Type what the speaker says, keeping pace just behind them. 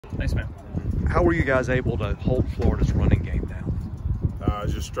Thanks, man. How were you guys able to hold Florida's running game down?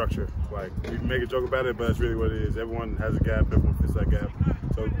 It's just structure. Like, we can make a joke about it, but that's really what it is. Everyone has a gap, everyone fits that gap.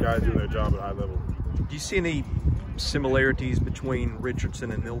 So guys doing their job at a high level. Do you see any similarities between Richardson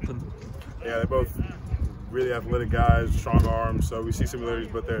and Milton? Yeah, they're both really athletic guys, strong arms, so we see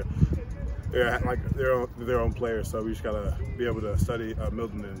similarities, but they're like their own players, so we just gotta be able to study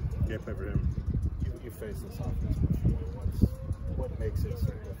Milton and game plan for him. You face this offense before. What makes it so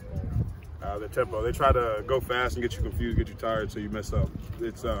difficult? The tempo. They try to go fast and get you confused, get you tired, so you mess up.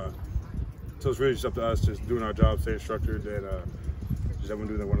 So it's really just up to us, just doing our job, staying structured, and just everyone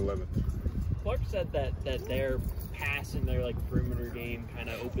doing their 111. Clark said that their pass and their perimeter game kind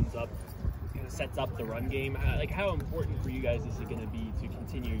of opens up, kind of sets up the run game. How important for you guys is it going to be to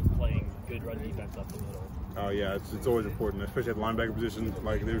continue playing good run defense up the middle? Oh yeah, it's always important, especially at the linebacker position.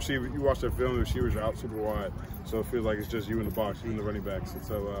 Like the receiver, you watch their film, the receivers are out super wide, so it feels like it's just you in the box, you and the running backs. And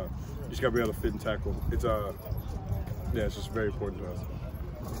so you just gotta be able to fit and tackle. It's it's just very important to us.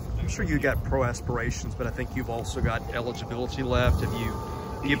 I'm sure you got pro aspirations, but I think you've also got eligibility left. Have you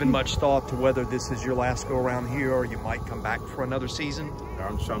given much thought to whether this is your last go around here or you might come back for another season?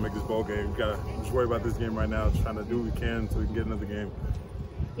 I'm just trying to make this bowl game. Gotta just worry about this game right now. Just trying to do what we can so we can get another game.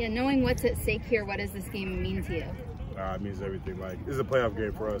 Yeah, knowing what's at stake here, what does this game mean to you? It means everything. Like, this is a playoff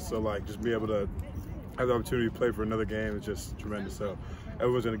game for us, so just be able to have the opportunity to play for another game is just tremendous. So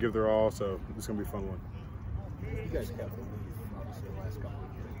everyone's gonna give their all, so it's gonna be a fun one. You guys kept the lead, obviously, the last couple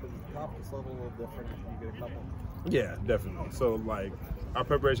of years, but the confidence level a little different if you get a couple. Yeah, definitely. So our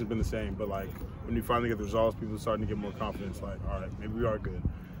preparation's been the same, but when you finally get the results, people are starting to get more confidence. All right, maybe we are good.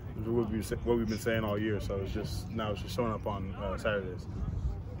 It's what we've been saying all year. So it's just showing up on Saturdays.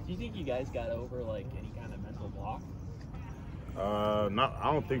 Do you think you guys got over any kind of mental block? I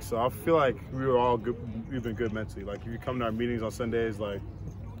don't think so. I feel like we were all good. We've been good mentally. If you come to our meetings on Sundays, they're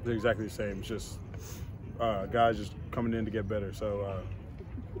exactly the same. It's just guys just coming in to get better. So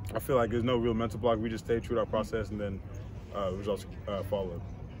I feel like there's no real mental block. We just stay true to our process, and then results follow.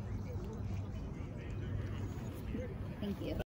 Thank you.